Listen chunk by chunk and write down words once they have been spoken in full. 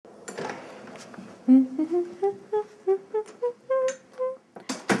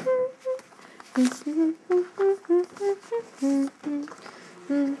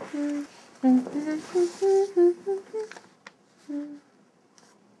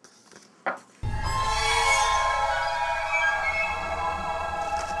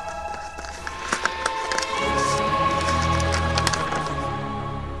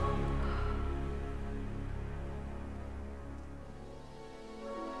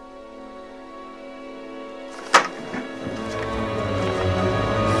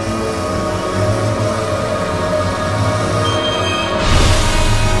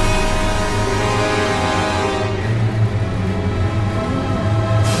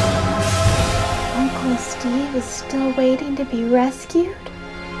Uncle Steve is still waiting to be rescued?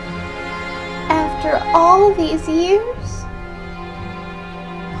 After all these years?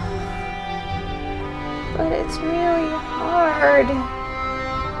 But it's really hard.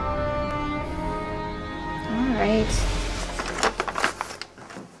 All right.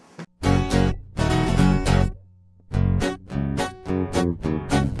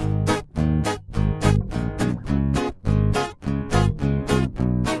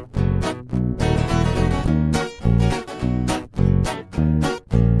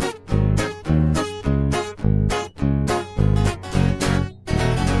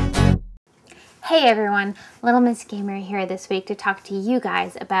 Hey everyone, Little Miss Gamer here this week to talk to you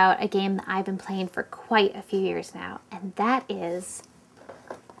guys about a game that I've been playing for quite a few years now, and that is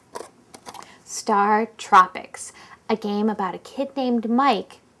Star Tropics, a game about a kid named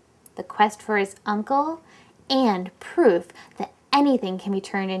Mike, the quest for his uncle, and proof that anything can be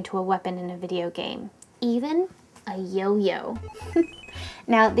turned into a weapon in a video game, even a yo-yo.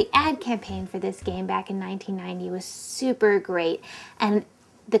 Now, the ad campaign for this game back in 1990 was super great, and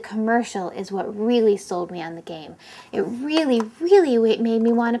the commercial is what really sold me on the game. It really made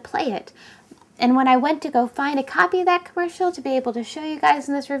me want to play it. And when I went to go find a copy of that commercial to be able to show you guys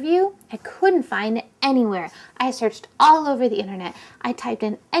in this review, I couldn't find it anywhere. I searched all over the internet. I typed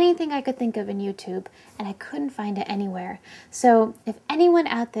in anything I could think of in YouTube, and I couldn't find it anywhere. So if anyone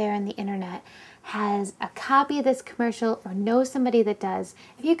out there on the internet has a copy of this commercial or knows somebody that does,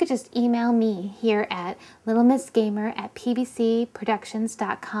 if you could just email me here at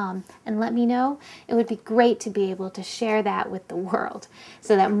littlemissgamer@pbcproductions.com and let me know, it would be great to be able to share that with the world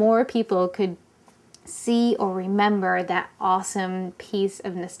so that more people could see or remember that awesome piece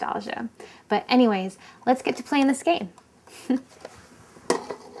of nostalgia. But anyways, let's get to playing this game.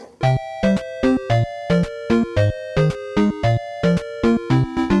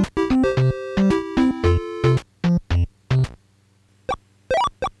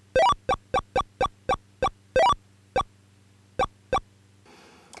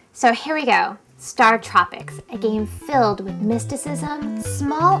 So here we go, Star Tropics, a game filled with mysticism,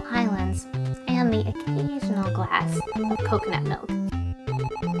 small islands, and the occasional glass of coconut milk.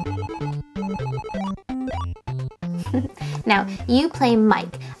 Now, you play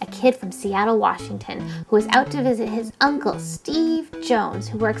Mike, a kid from Seattle, Washington, who is out to visit his uncle, Steve Jones,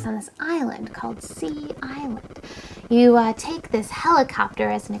 who works on this island called Sea Island. You take this helicopter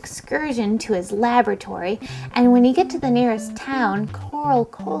as an excursion to his laboratory, and when you get to the nearest town, Coral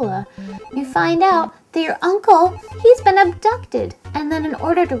Cola, you find out that your uncle, he's been abducted. And then in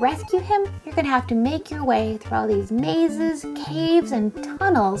order to rescue him, you're going to have to make your way through all these mazes, caves, and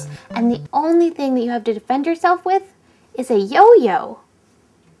tunnels, and the only thing that you have to defend yourself with is a yo-yo.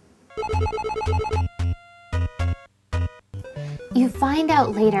 You find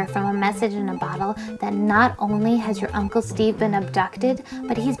out later from a message in a bottle that not only has your Uncle Steve been abducted,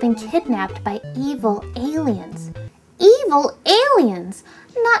 but he's been kidnapped by evil aliens. Evil aliens!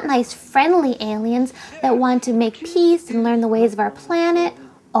 Not nice friendly aliens that want to make peace and learn the ways of our planet.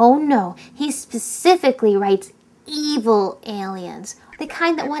 Oh no, he specifically writes evil aliens. The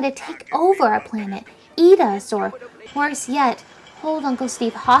kind that want to take over our planet, eat us, or worse yet, hold Uncle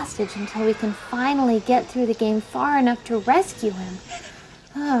Steve hostage until we can finally get through the game far enough to rescue him.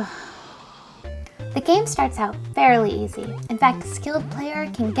 The game starts out fairly easy. In fact, a skilled player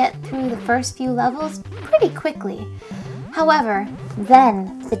can get through the first few levels pretty quickly. However,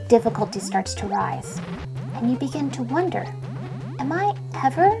 then the difficulty starts to rise, and you begin to wonder, am I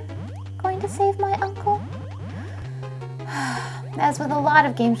ever going to save my uncle? As with a lot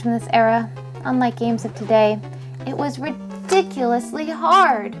of games from this era, unlike games of today, it was ridiculously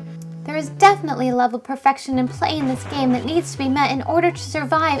hard. There is definitely a level of perfection in playing this game that needs to be met in order to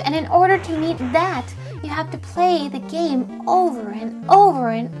survive, and in order to meet that, you have to play the game over and over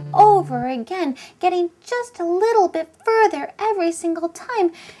and over again, getting just a little bit further every single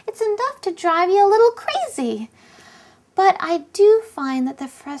time. It's enough to drive you a little crazy. But I do find that the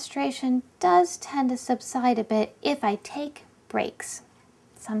frustration does tend to subside a bit if I take breaks.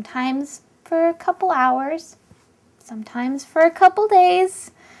 Sometimes for a couple hours, sometimes for a couple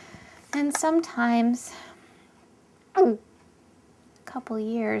days, and sometimes a couple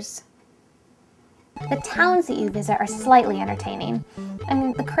years. The towns that you visit are slightly entertaining. I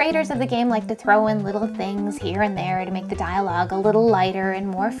mean, the creators of the game like to throw in little things here and there to make the dialogue a little lighter and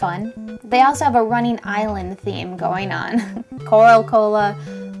more fun. They also have a running island theme going on. Coral Cola,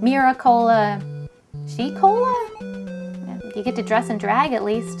 Mira Cola, She Cola? You get to dress and drag at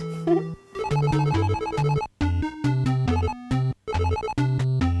least.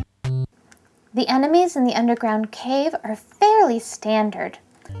 The enemies in the underground cave are fairly standard.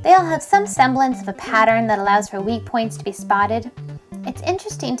 They all have some semblance of a pattern that allows for weak points to be spotted. It's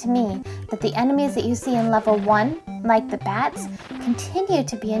interesting to me that the enemies that you see in level 1, like the bats, continue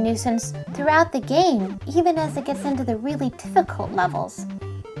to be a nuisance throughout the game, even as it gets into the really difficult levels.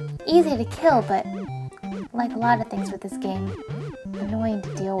 Easy to kill, but like a lot of things with this game, annoying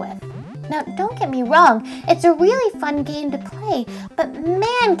to deal with. Now, don't get me wrong, it's a really fun game to play, but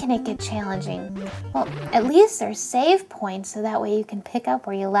man can it get challenging. Well, at least there's save points so that way you can pick up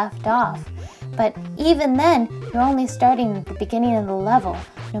where you left off. But even then, you're only starting at the beginning of the level,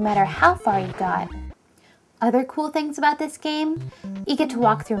 no matter how far you got. Other cool things about this game, you get to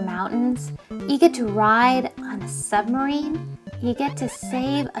walk through mountains, you get to ride on a submarine, you get to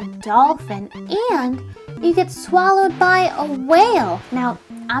save a dolphin, and you get swallowed by a whale. Now,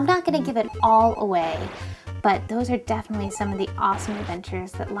 I'm not going to give it all away, but those are definitely some of the awesome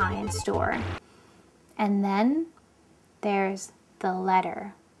adventures that lie in store. And then there's the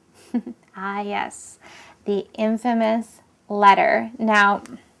letter. Ah, yes, the infamous letter. Now,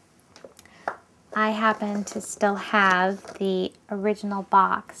 I happen to still have the original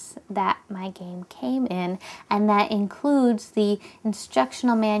box that my game came in, and that includes the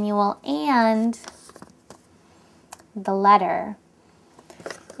instructional manual and the letter.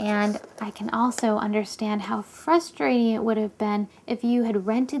 And I can also understand how frustrating it would have been if you had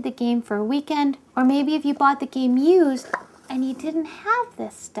rented the game for a weekend, or maybe if you bought the game used and you didn't have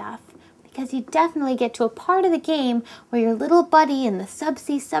this stuff. Because you definitely get to a part of the game where your little buddy in the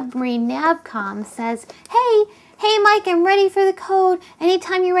subsea submarine navcom says, hey Mike, I'm ready for the code.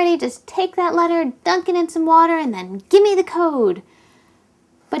 Anytime you're ready, just take that letter, dunk it in some water, and then give me the code.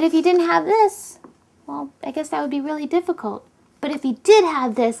 But if you didn't have this, well, I guess that would be really difficult. But if you did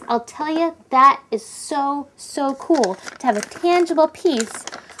have this, I'll tell you, that is so, so cool to have a tangible piece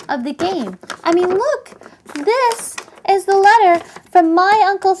of the game. I mean, look, this is the letter from my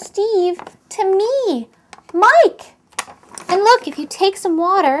Uncle Steve to me, Mike. And look, if you take some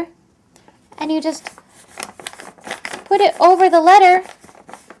water and you just put it over the letter,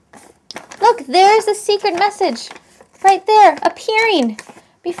 look, there's the secret message right there, appearing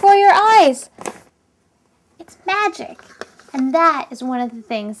before your eyes. It's magic. And that is one of the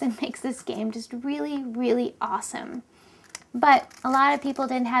things that makes this game just really, really awesome. But a lot of people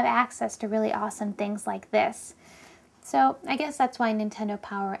didn't have access to really awesome things like this. So I guess that's why Nintendo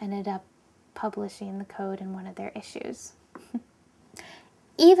Power ended up publishing the code in one of their issues.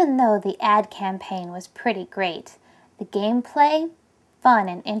 Even though the ad campaign was pretty great, the gameplay, fun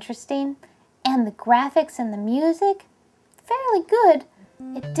and interesting, and the graphics and the music, fairly good,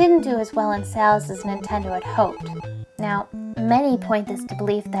 it didn't do as well in sales as Nintendo had hoped. Now, many point this to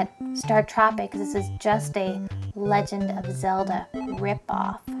belief that Star Tropics is just a Legend of Zelda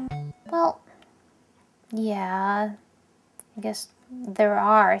ripoff. Well, yeah, I guess there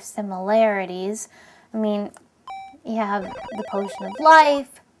are similarities. I mean, you have the Potion of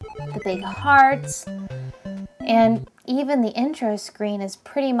Life, the big hearts, and even the intro screen is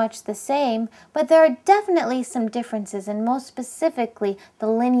pretty much the same, but there are definitely some differences, and most specifically, the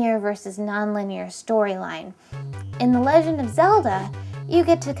linear versus non-linear storyline. In The Legend of Zelda, you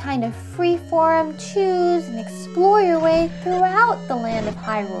get to kind of freeform, choose, and explore your way throughout the land of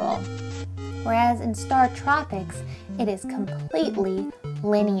Hyrule. Whereas in Star Tropics, it is completely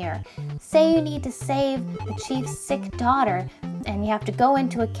linear. Say you need to save the chief's sick daughter, and you have to go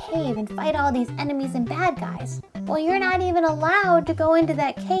into a cave and fight all these enemies and bad guys. Well, you're not even allowed to go into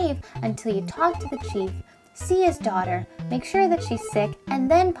that cave until you talk to the chief, see his daughter, make sure that she's sick, and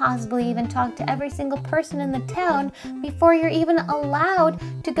then possibly even talk to every single person in the town before you're even allowed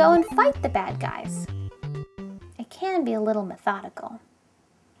to go and fight the bad guys. It can be a little methodical.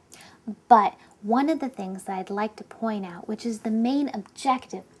 But one of the things that I'd like to point out, which is the main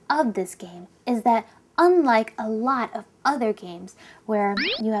objective of this game, is that unlike a lot of other games where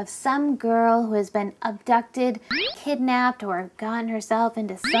you have some girl who has been abducted, kidnapped, or gotten herself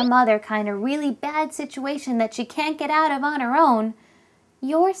into some other kind of really bad situation that she can't get out of on her own,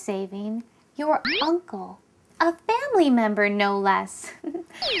 you're saving your uncle, a family member no less.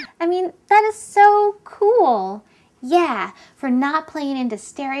 I mean, that is so cool. Yeah, for not playing into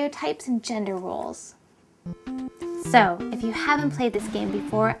stereotypes and gender roles. So, if you haven't played this game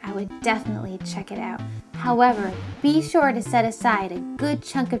before, I would definitely check it out. However, be sure to set aside a good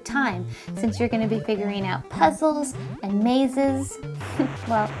chunk of time since you're going to be figuring out puzzles and mazes.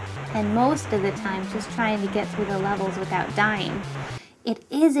 Well, and most of the time just trying to get through the levels without dying. It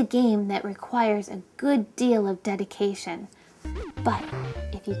is a game that requires a good deal of dedication. But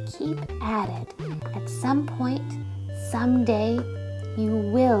if you keep at it, at some point, someday, you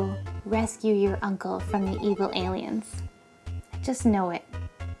will rescue your uncle from the evil aliens. Just know it.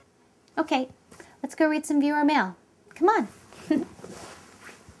 Okay, let's go read some viewer mail. Come on.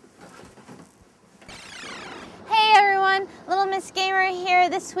 Hey everyone, Little Miss Gamer here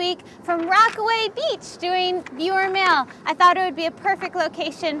this week from Rockaway Beach doing viewer mail. I thought it would be a perfect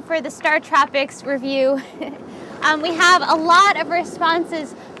location for the Star Tropics review. We have a lot of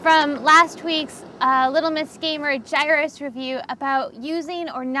responses from last week's Little Miss Gamer Gyros review about using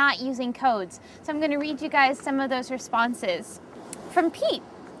or not using codes. So I'm going to read you guys some of those responses. From Pete.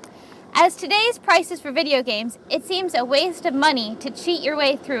 As today's prices for video games, it seems a waste of money to cheat your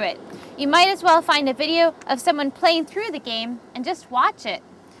way through it. You might as well find a video of someone playing through the game and just watch it.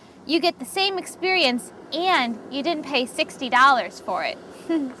 You get the same experience and you didn't pay $60 for it.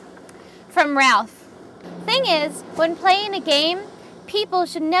 From Ralph. Thing is, when playing a game, people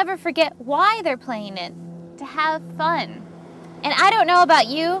should never forget why they're playing it, to have fun. And I don't know about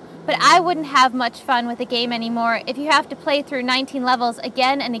you, but I wouldn't have much fun with a game anymore if you have to play through 19 levels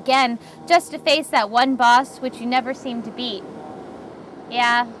again and again just to face that one boss which you never seem to beat.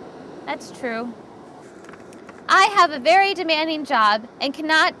 Yeah, that's true. I have a very demanding job and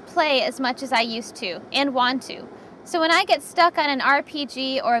cannot play as much as I used to and want to. So when I get stuck on an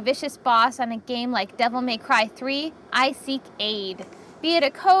RPG or a vicious boss on a game like Devil May Cry 3, I seek aid. Be it a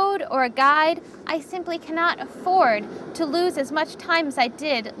code or a guide, I simply cannot afford to lose as much time as I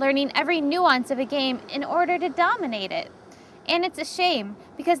did learning every nuance of a game in order to dominate it. And it's a shame,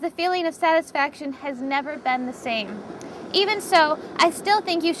 because the feeling of satisfaction has never been the same. Even so, I still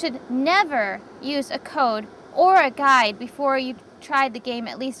think you should never use a code or a guide before you tried the game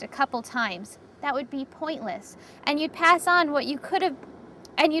at least a couple times. That would be pointless, and you'd pass on what could have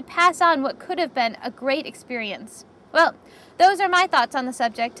been a great experience. Well, those are my thoughts on the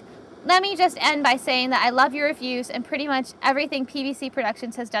subject. Let me just end by saying that I love your reviews and pretty much everything PBC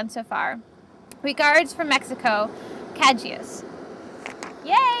Productions has done so far. Regards from Mexico, Cagius.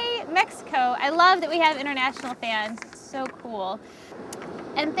 Yay, Mexico. I love that we have international fans. It's so cool.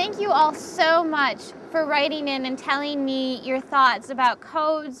 And thank you all so much for writing in and telling me your thoughts about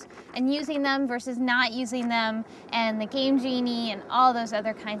codes and using them versus not using them, and the Game Genie and all those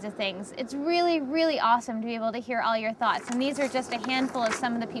other kinds of things. It's really, really awesome to be able to hear all your thoughts, and these are just a handful of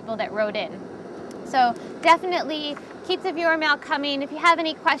some of the people that wrote in. So definitely keep the viewer mail coming. If you have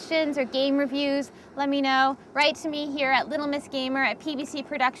any questions or game reviews, let me know. Write to me here at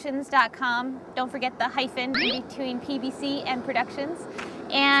littlemissgamer@pbcproductions.com. Don't forget the hyphen in between PBC and Productions.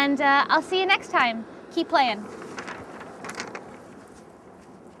 And I'll see you next time. Keep playing.